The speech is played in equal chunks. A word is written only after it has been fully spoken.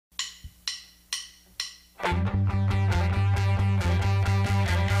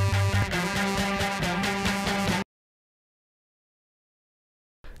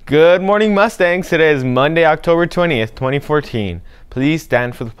Good morning, Mustangs. Today is Monday, October 20th, 2014. Please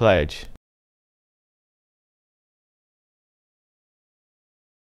stand for the pledge.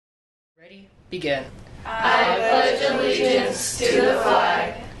 Ready? Begin. I pledge allegiance to the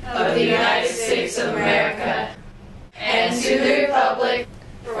flag of the United States of America and to the republic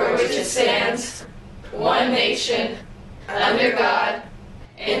for which it stands, one nation, under God,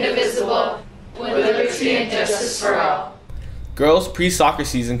 indivisible, with liberty and justice for all. Girls pre-soccer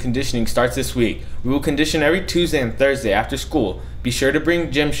season conditioning starts this week. We will condition every Tuesday and Thursday after school. Be sure to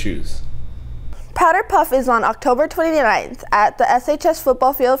bring gym shoes. Powder Puff is on October 29th at the SHS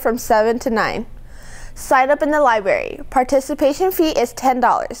football field from 7 to 9. Sign up in the library. Participation fee is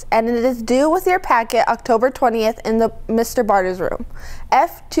 $10 and it is due with your packet October 20th in the Mr. Barter's room,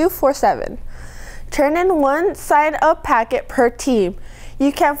 F247. Turn in one sign-up packet per team.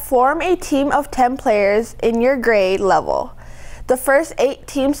 You can form a team of 10 players in your grade level. The first 8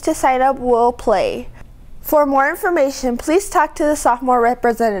 teams to sign up will play. For more information, please talk to the sophomore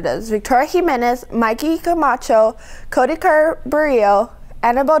representatives, Victoria Jimenez, Mikey Camacho, Cody Carburillo,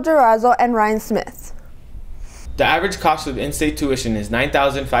 Annabelle Durazo, and Ryan Smith. The average cost of in-state tuition is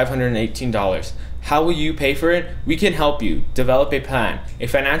 $9,518. How will you pay for it? We can help you. Develop a plan. A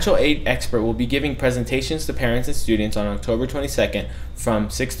financial aid expert will be giving presentations to parents and students on October 22nd from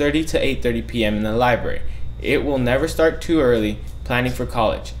 6:30 to 8:30 p.m. in the library. It will never start too early planning for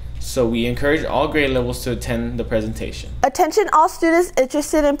college, so we encourage all grade levels to attend the presentation. Attention all students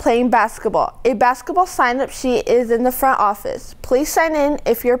interested in playing basketball. A basketball sign-up sheet is in the front office. Please sign in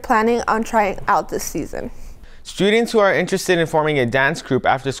if you're planning on trying out this season. Students who are interested in forming a dance group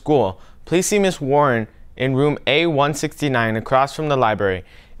after school, please see Ms. Warren in room A169 across from the library.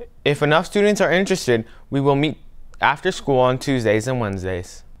 If enough students are interested, we will meet after school on Tuesdays and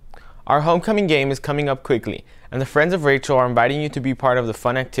Wednesdays. Our homecoming game is coming up quickly, and the Friends of Rachel are inviting you to be part of the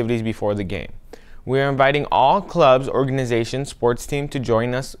fun activities before the game. We are inviting all clubs, organizations, sports teams to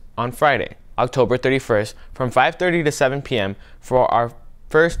join us on Friday, October 31st from 5:30 to 7 p.m. for our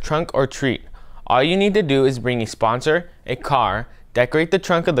first trunk or treat. All you need to do is bring a sponsor, a car, decorate the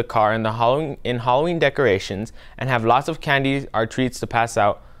trunk of the car in Halloween decorations, and have lots of candy or treats to pass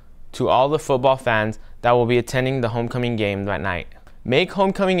out to all the football fans that will be attending the homecoming game that night. Make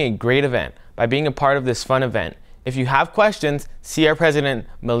homecoming a great event by being a part of this fun event. If you have questions, see our president,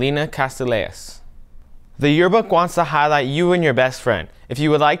 Melina Castellas. The yearbook wants to highlight you and your best friend. If you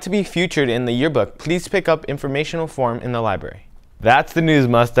would like to be featured in the yearbook, please pick up informational form in the library. That's the news,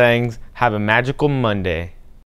 Mustangs. Have a magical Monday.